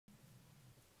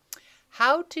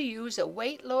How to use a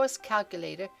weight loss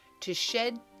calculator to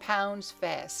shed pounds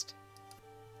fast.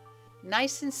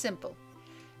 Nice and simple.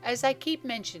 As I keep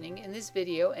mentioning in this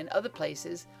video and other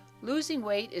places, losing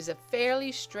weight is a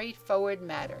fairly straightforward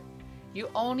matter. You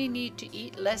only need to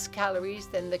eat less calories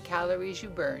than the calories you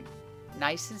burn.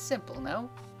 Nice and simple, no?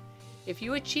 If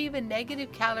you achieve a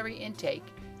negative calorie intake,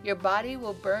 your body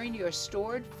will burn your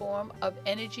stored form of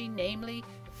energy, namely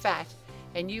fat,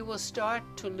 and you will start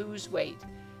to lose weight.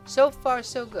 So far,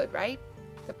 so good, right?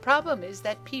 The problem is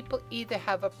that people either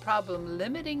have a problem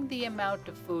limiting the amount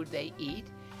of food they eat,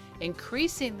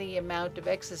 increasing the amount of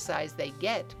exercise they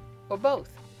get, or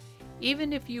both.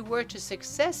 Even if you were to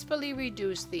successfully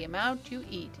reduce the amount you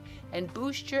eat and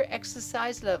boost your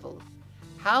exercise level,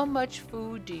 how much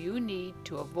food do you need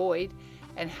to avoid,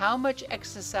 and how much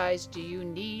exercise do you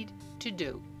need to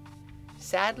do?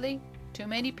 Sadly, too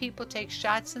many people take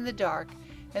shots in the dark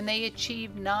and they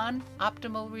achieve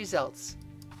non-optimal results.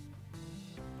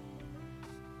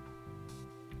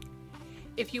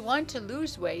 If you want to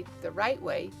lose weight the right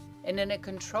way and in a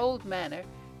controlled manner,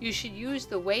 you should use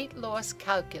the weight loss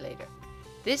calculator.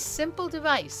 This simple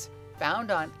device,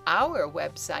 found on our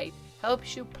website,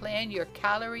 helps you plan your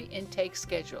calorie intake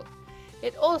schedule.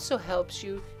 It also helps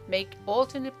you make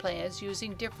alternate plans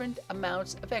using different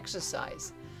amounts of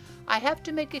exercise. I have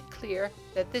to make it clear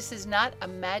that this is not a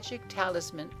magic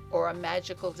talisman or a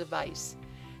magical device.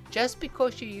 Just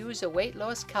because you use a weight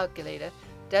loss calculator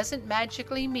doesn't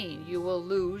magically mean you will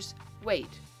lose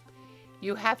weight.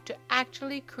 You have to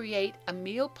actually create a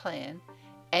meal plan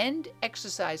and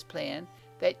exercise plan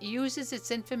that uses its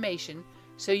information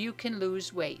so you can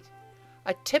lose weight.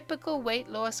 A typical weight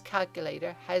loss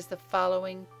calculator has the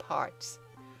following parts.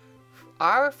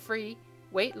 Our free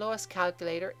weight loss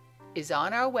calculator is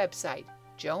on our website,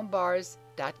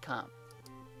 joanbars.com.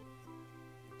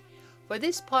 For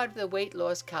this part of the weight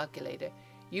loss calculator,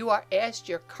 you are asked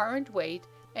your current weight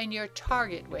and your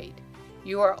target weight.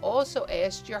 You are also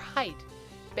asked your height.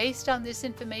 Based on this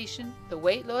information, the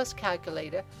weight loss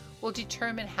calculator will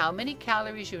determine how many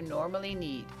calories you normally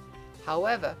need.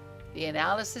 However, the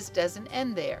analysis doesn't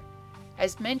end there.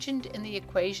 As mentioned in the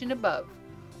equation above,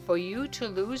 for you to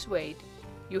lose weight,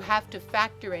 you have to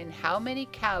factor in how many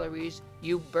calories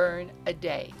you burn a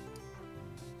day.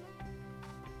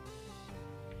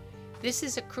 This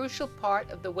is a crucial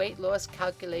part of the weight loss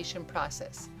calculation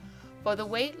process. For the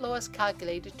weight loss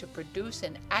calculator to produce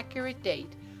an accurate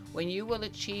date when you will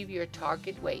achieve your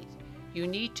target weight, you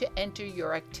need to enter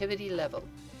your activity level.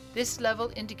 This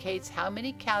level indicates how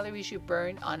many calories you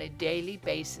burn on a daily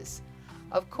basis.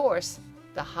 Of course,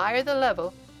 the higher the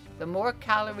level, the more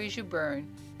calories you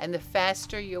burn and the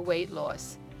faster your weight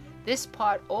loss. This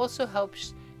part also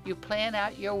helps you plan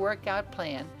out your workout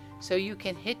plan so you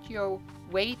can hit your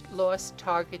weight loss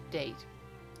target date.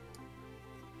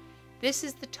 This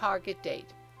is the target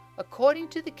date. According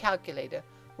to the calculator,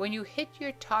 when you hit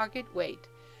your target weight,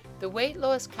 the weight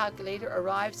loss calculator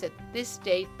arrives at this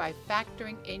date by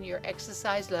factoring in your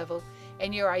exercise level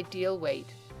and your ideal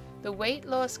weight. The weight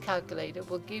loss calculator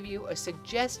will give you a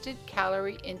suggested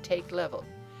calorie intake level.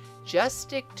 Just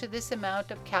stick to this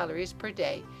amount of calories per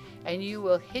day and you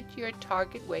will hit your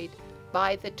target weight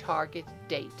by the target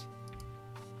date.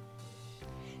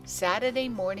 Saturday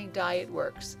morning diet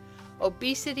works.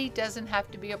 Obesity doesn't have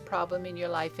to be a problem in your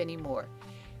life anymore.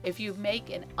 If you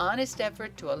make an honest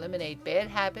effort to eliminate bad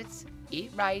habits,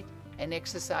 eat right, and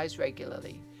exercise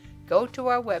regularly. Go to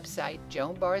our website,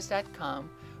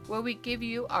 joanbars.com, where we give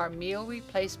you our meal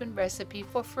replacement recipe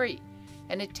for free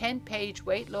and a 10-page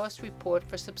weight loss report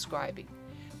for subscribing.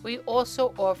 We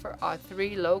also offer our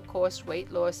 3 low-cost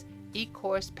weight loss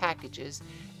e-course packages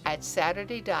at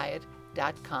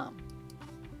SaturdayDiet.com.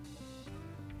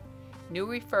 New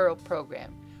referral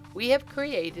program. We have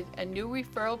created a new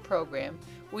referral program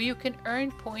where you can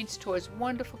earn points towards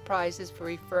wonderful prizes for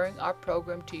referring our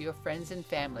program to your friends and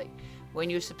family when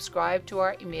you subscribe to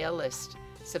our email list.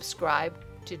 Subscribe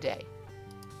today.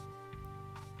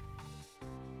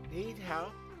 Need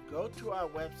help? Go to our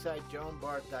website,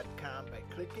 joanbars.com, by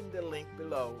clicking the link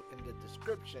below in the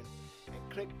description and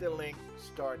click the link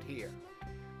Start Here.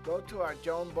 Go to our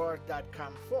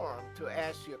joanbars.com forum to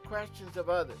ask your questions of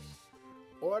others.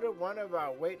 Order one of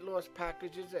our weight loss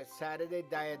packages at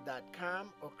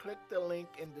SaturdayDiet.com or click the link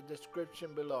in the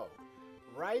description below.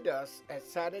 Write us at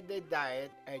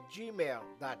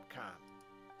SaturdayDiet@gmail.com.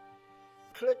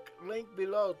 Click link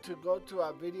below to go to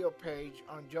our video page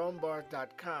on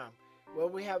joanbars.com, where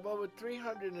we have over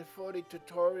 340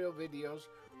 tutorial videos,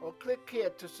 or click here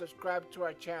to subscribe to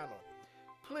our channel.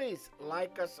 Please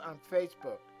like us on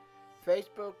Facebook,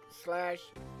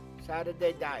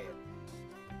 Facebook/Saturday Diet.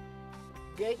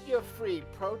 Get your free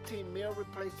protein meal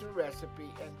replacement recipe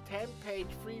and 10-page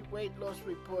free weight loss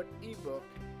report ebook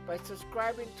by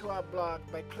subscribing to our blog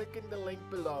by clicking the link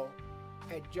below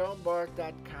at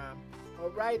johnbarth.com or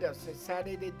write us at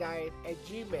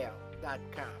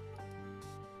saturdaydiet@gmail.com.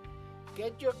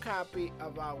 Get your copy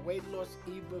of our weight loss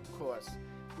ebook course.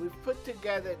 We've put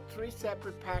together 3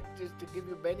 separate packages to give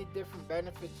you many different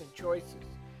benefits and choices.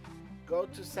 Go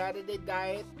to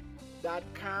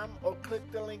saturdaydiet.com or click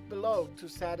the link below to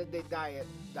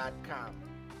saturdaydiet.com.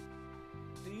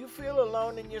 Do you feel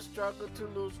alone in your struggle to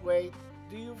lose weight?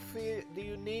 Do you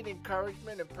need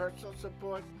encouragement and personal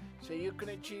support so you can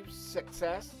achieve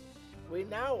success? We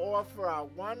now offer our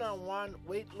one-on-one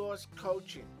weight loss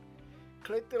coaching.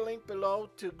 Click the link below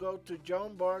to go to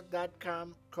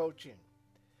johnbarth.com coaching.